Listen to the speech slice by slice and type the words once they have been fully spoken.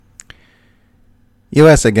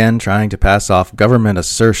U.S. again trying to pass off government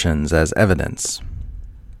assertions as evidence.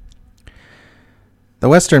 The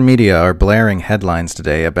Western media are blaring headlines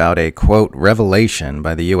today about a, quote, revelation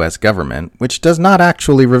by the U.S. government, which does not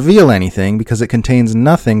actually reveal anything because it contains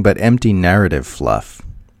nothing but empty narrative fluff.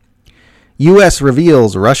 U.S.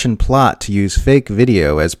 reveals Russian plot to use fake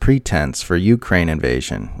video as pretense for Ukraine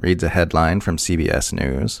invasion, reads a headline from CBS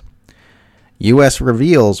News. U.S.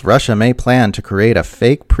 reveals Russia may plan to create a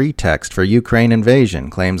fake pretext for Ukraine invasion,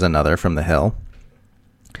 claims another from The Hill.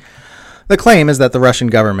 The claim is that the Russian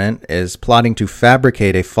government is plotting to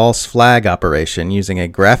fabricate a false flag operation using a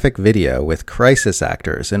graphic video with crisis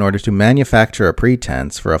actors in order to manufacture a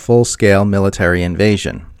pretense for a full-scale military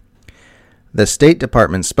invasion. The State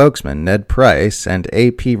Department spokesman, Ned Price, and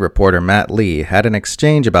AP reporter Matt Lee had an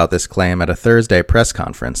exchange about this claim at a Thursday press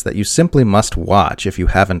conference that you simply must watch if you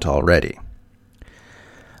haven't already.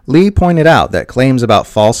 Lee pointed out that claims about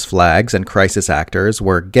false flags and crisis actors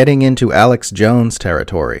were getting into Alex Jones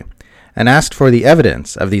territory, and asked for the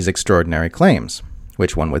evidence of these extraordinary claims,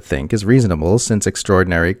 which one would think is reasonable since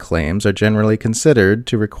extraordinary claims are generally considered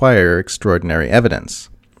to require extraordinary evidence.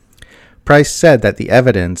 Price said that the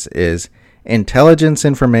evidence is intelligence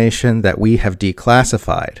information that we have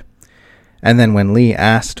declassified. And then when Lee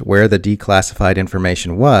asked where the declassified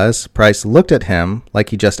information was, Price looked at him like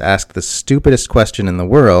he just asked the stupidest question in the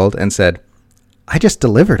world and said, "I just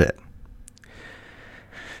delivered it."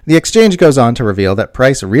 The exchange goes on to reveal that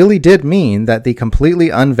Price really did mean that the completely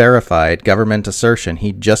unverified government assertion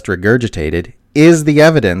he just regurgitated is the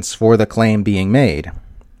evidence for the claim being made,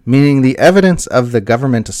 meaning the evidence of the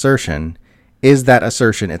government assertion is that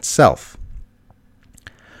assertion itself.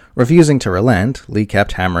 Refusing to relent, Lee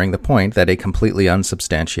kept hammering the point that a completely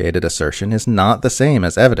unsubstantiated assertion is not the same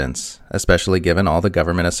as evidence, especially given all the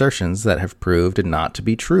government assertions that have proved not to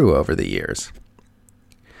be true over the years.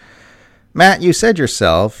 "Matt, you said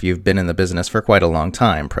yourself you've been in the business for quite a long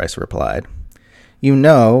time," Price replied. "You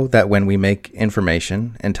know that when we make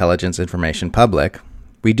information, intelligence information public,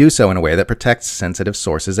 we do so in a way that protects sensitive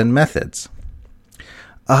sources and methods."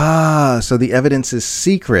 So the evidence is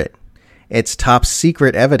secret. It's top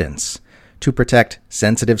secret evidence to protect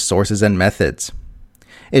sensitive sources and methods.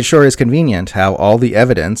 It sure is convenient how all the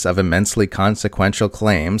evidence of immensely consequential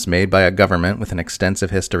claims made by a government with an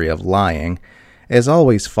extensive history of lying is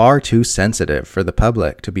always far too sensitive for the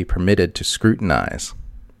public to be permitted to scrutinize.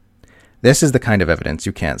 This is the kind of evidence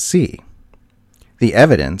you can't see. The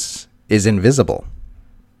evidence is invisible.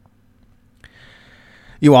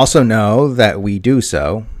 You also know that we do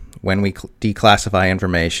so when we declassify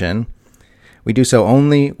information. We do so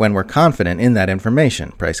only when we're confident in that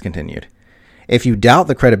information, Price continued. If you doubt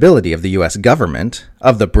the credibility of the U.S. government,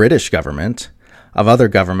 of the British government, of other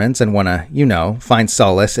governments, and want to, find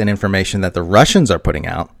solace in information that the Russians are putting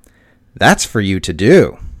out, that's for you to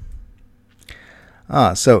do.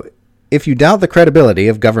 So if you doubt the credibility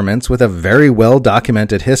of governments with a very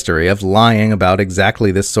well-documented history of lying about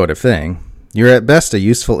exactly this sort of thing, you're at best a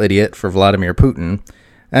useful idiot for Vladimir Putin,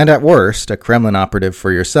 and at worst, a Kremlin operative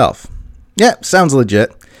for yourself. Yeah, sounds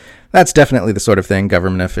legit. That's definitely the sort of thing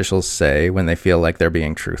government officials say when they feel like they're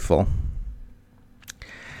being truthful.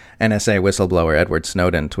 NSA whistleblower Edward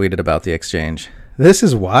Snowden tweeted about the exchange. "This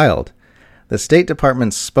is wild. The State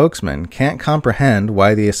Department's spokesman can't comprehend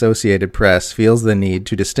why the Associated Press feels the need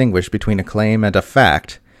to distinguish between a claim and a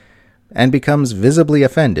fact, and becomes visibly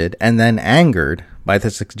offended and then angered by the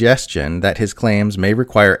suggestion that his claims may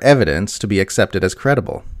require evidence to be accepted as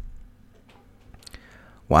credible."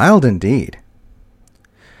 Wild indeed.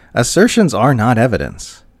 Assertions are not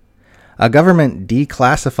evidence. A government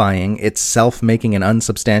declassifying itself making an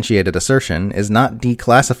unsubstantiated assertion is not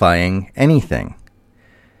declassifying anything.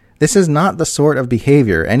 This is not the sort of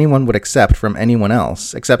behavior anyone would accept from anyone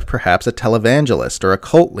else, except perhaps a televangelist or a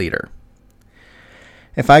cult leader.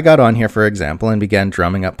 If I got on here, for example, and began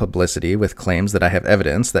drumming up publicity with claims that I have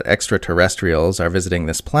evidence that extraterrestrials are visiting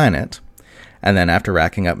this planet, and then after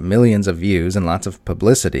racking up millions of views and lots of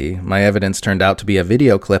publicity, my evidence turned out to be a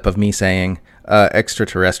video clip of me saying,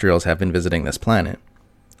 extraterrestrials have been visiting this planet,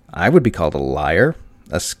 I would be called a liar,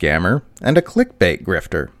 a scammer, and a clickbait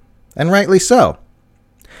grifter. And rightly so.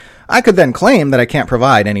 I could then claim that I can't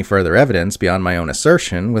provide any further evidence beyond my own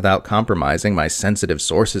assertion without compromising my sensitive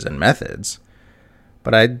sources and methods.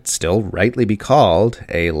 But I'd still rightly be called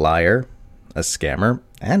a liar, a scammer,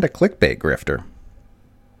 and a clickbait grifter.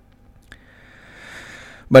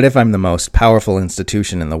 But if I'm the most powerful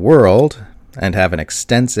institution in the world, and have an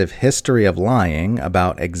extensive history of lying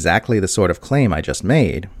about exactly the sort of claim I just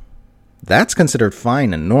made, that's considered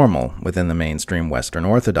fine and normal within the mainstream Western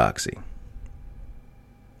orthodoxy.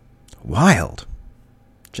 Wild.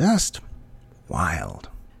 Just Wild.